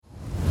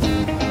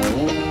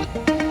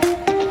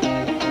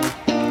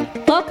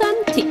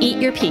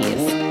Your Peas,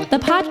 the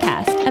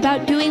podcast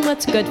about doing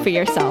what's good for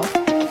yourself,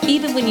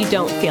 even when you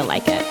don't feel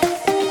like it.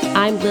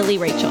 I'm Lily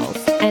Rachels,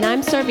 and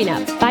I'm serving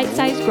up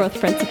bite-sized growth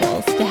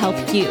principles to help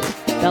you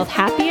build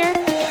happier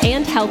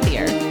and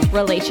healthier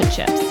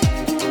relationships.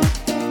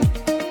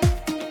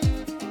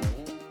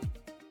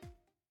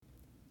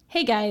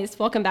 Hey guys,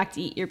 welcome back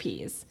to Eat Your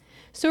Peas.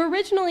 So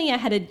originally I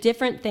had a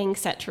different thing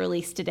set to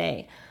release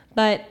today,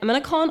 but I'm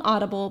going to call an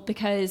audible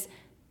because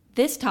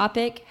this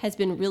topic has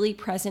been really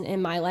present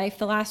in my life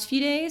the last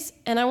few days,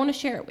 and I want to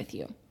share it with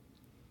you.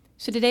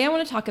 So today I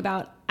want to talk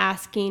about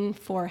asking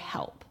for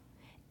help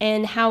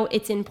and how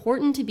it's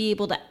important to be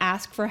able to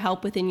ask for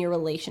help within your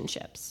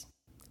relationships.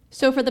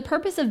 So for the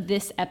purpose of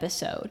this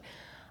episode,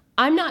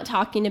 I'm not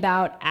talking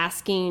about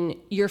asking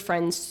your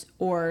friends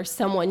or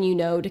someone you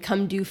know to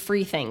come do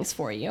free things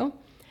for you.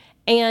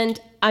 And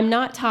I'm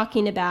not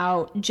talking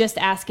about just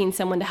asking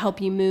someone to help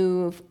you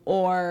move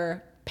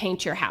or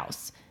paint your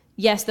house.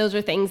 Yes, those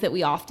are things that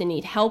we often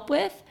need help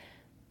with,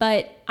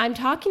 but I'm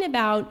talking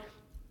about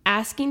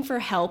asking for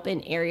help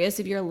in areas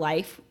of your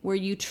life where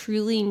you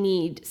truly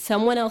need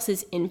someone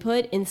else's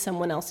input and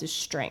someone else's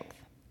strength.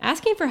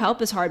 Asking for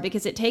help is hard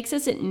because it takes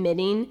us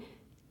admitting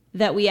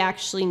that we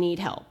actually need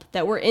help,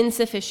 that we're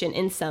insufficient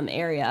in some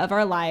area of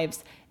our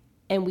lives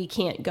and we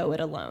can't go it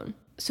alone.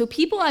 So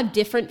people have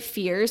different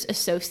fears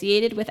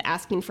associated with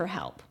asking for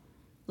help.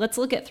 Let's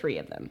look at 3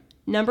 of them.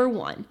 Number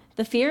 1,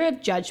 the fear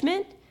of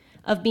judgment,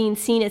 of being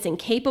seen as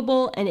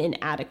incapable and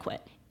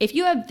inadequate. If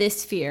you have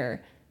this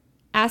fear,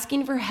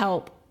 asking for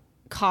help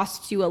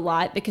costs you a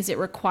lot because it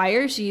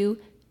requires you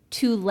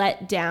to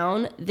let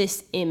down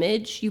this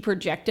image you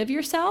project of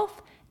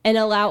yourself and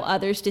allow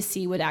others to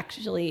see what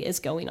actually is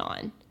going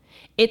on.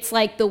 It's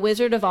like the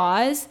Wizard of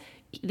Oz,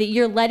 that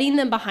you're letting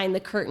them behind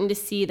the curtain to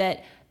see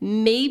that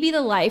maybe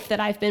the life that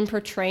I've been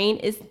portraying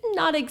is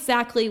not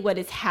exactly what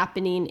is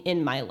happening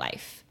in my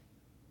life.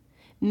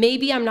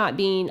 Maybe I'm not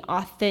being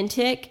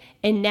authentic,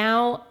 and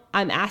now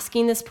I'm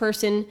asking this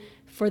person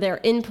for their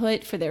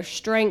input, for their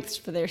strengths,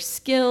 for their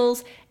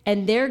skills,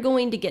 and they're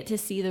going to get to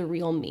see the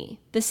real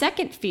me. The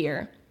second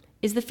fear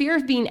is the fear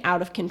of being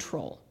out of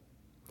control.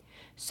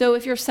 So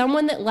if you're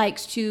someone that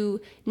likes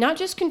to not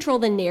just control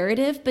the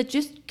narrative, but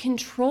just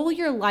control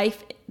your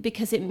life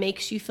because it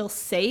makes you feel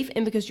safe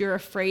and because you're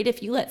afraid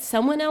if you let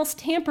someone else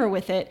tamper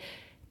with it,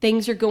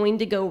 things are going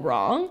to go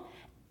wrong,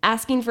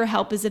 asking for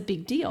help is a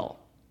big deal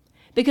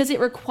because it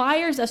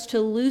requires us to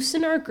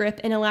loosen our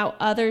grip and allow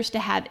others to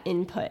have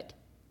input.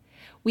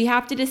 We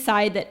have to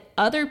decide that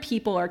other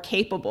people are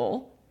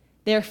capable,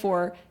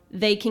 therefore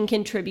they can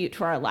contribute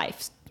to our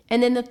lives.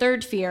 And then the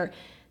third fear,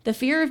 the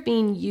fear of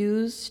being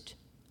used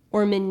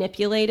or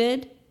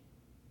manipulated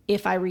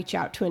if I reach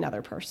out to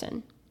another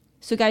person.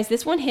 So guys,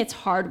 this one hits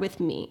hard with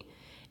me.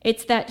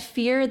 It's that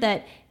fear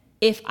that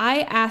if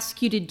I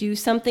ask you to do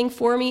something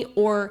for me,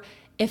 or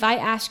if I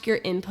ask your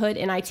input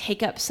and I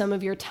take up some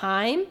of your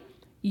time,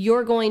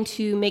 you're going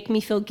to make me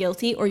feel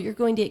guilty, or you're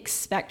going to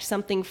expect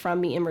something from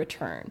me in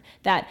return,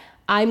 that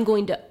I'm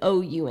going to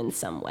owe you in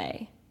some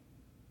way.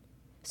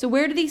 So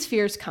where do these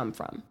fears come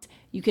from?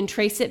 You can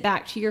trace it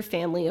back to your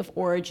family of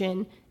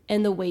origin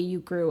and the way you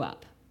grew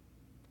up.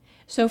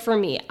 So for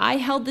me, I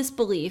held this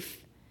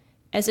belief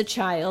as a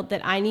child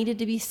that I needed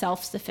to be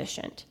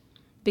self-sufficient,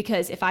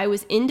 because if I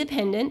was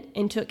independent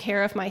and took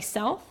care of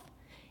myself,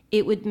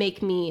 it would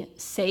make me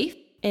safe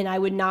and I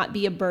would not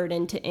be a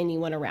burden to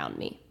anyone around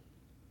me.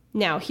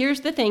 Now,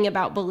 here's the thing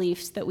about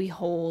beliefs that we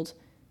hold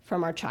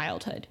from our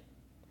childhood.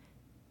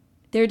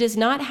 There does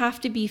not have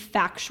to be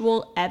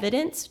factual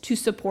evidence to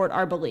support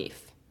our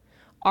belief.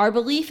 Our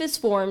belief is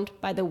formed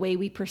by the way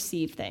we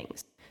perceive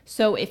things.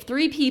 So if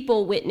 3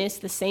 people witness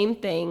the same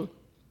thing,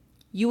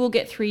 you will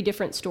get 3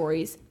 different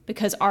stories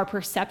because our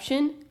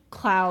perception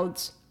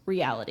clouds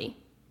reality.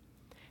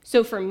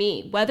 So for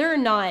me, whether or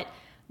not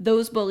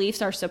those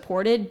beliefs are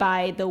supported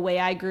by the way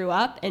I grew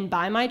up and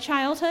by my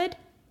childhood,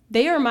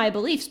 they are my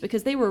beliefs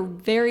because they were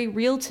very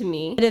real to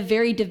me at a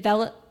very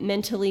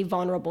developmentally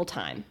vulnerable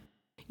time.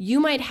 You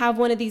might have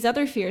one of these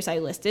other fears I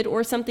listed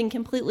or something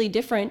completely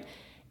different,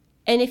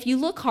 and if you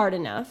look hard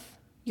enough,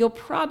 you'll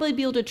probably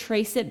be able to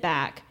trace it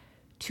back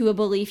to a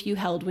belief you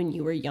held when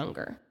you were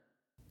younger.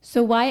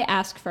 So why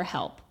ask for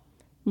help?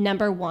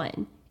 Number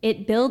 1,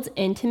 it builds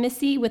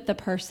intimacy with the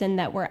person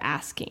that we're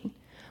asking.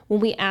 When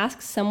we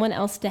ask someone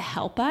else to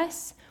help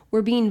us,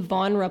 we're being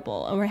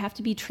vulnerable and we have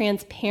to be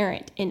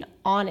transparent and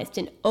honest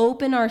and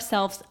open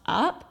ourselves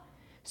up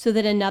so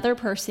that another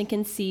person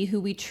can see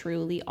who we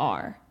truly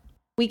are.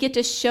 We get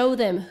to show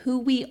them who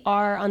we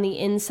are on the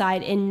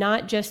inside and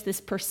not just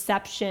this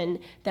perception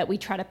that we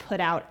try to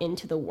put out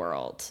into the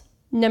world.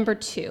 Number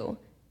 2,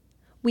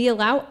 we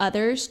allow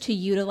others to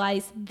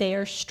utilize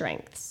their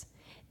strengths.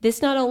 This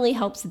not only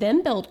helps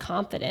them build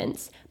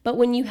confidence, but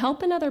when you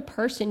help another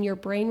person, your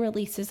brain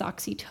releases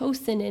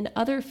oxytocin and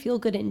other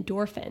feel-good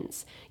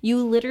endorphins.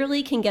 You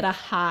literally can get a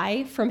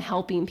high from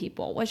helping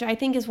people, which I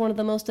think is one of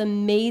the most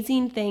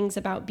amazing things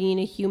about being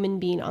a human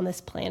being on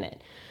this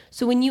planet.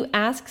 So when you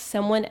ask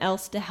someone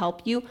else to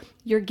help you,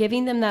 you're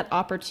giving them that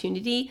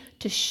opportunity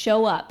to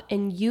show up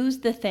and use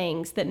the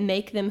things that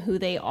make them who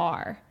they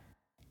are.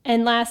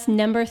 And last,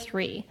 number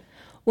 3,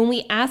 when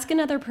we ask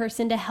another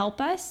person to help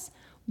us,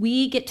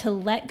 we get to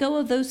let go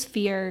of those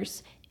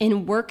fears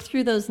and work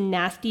through those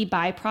nasty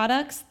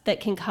byproducts that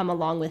can come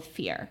along with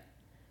fear.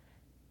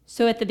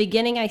 So at the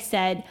beginning, I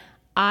said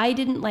I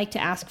didn't like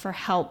to ask for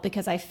help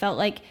because I felt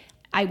like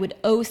I would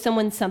owe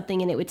someone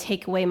something and it would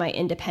take away my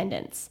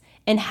independence.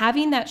 And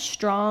having that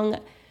strong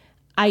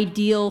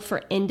ideal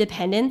for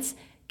independence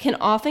can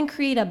often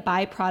create a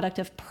byproduct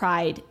of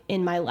pride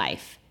in my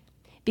life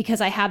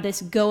because I have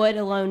this go it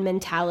alone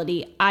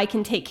mentality. I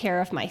can take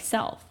care of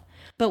myself.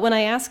 But when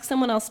I ask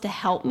someone else to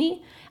help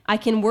me, I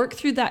can work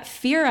through that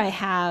fear I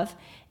have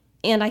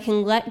and I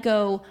can let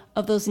go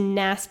of those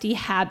nasty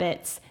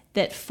habits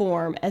that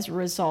form as a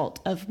result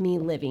of me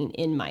living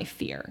in my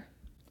fear.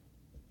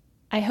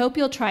 I hope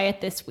you'll try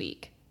it this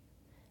week.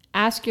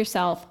 Ask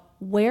yourself,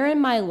 where in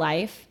my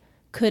life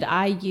could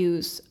I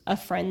use a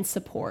friend's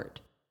support?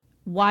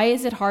 Why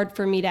is it hard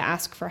for me to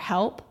ask for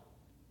help?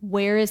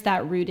 Where is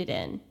that rooted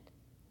in?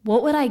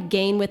 What would I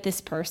gain with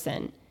this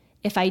person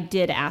if I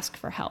did ask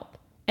for help?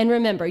 And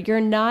remember,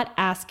 you're not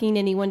asking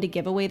anyone to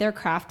give away their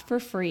craft for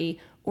free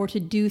or to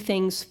do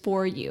things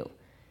for you.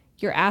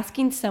 You're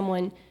asking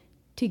someone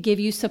to give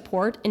you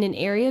support in an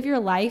area of your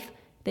life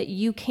that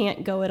you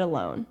can't go it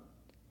alone.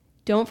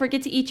 Don't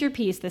forget to eat your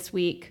peas this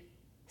week.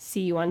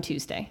 See you on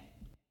Tuesday.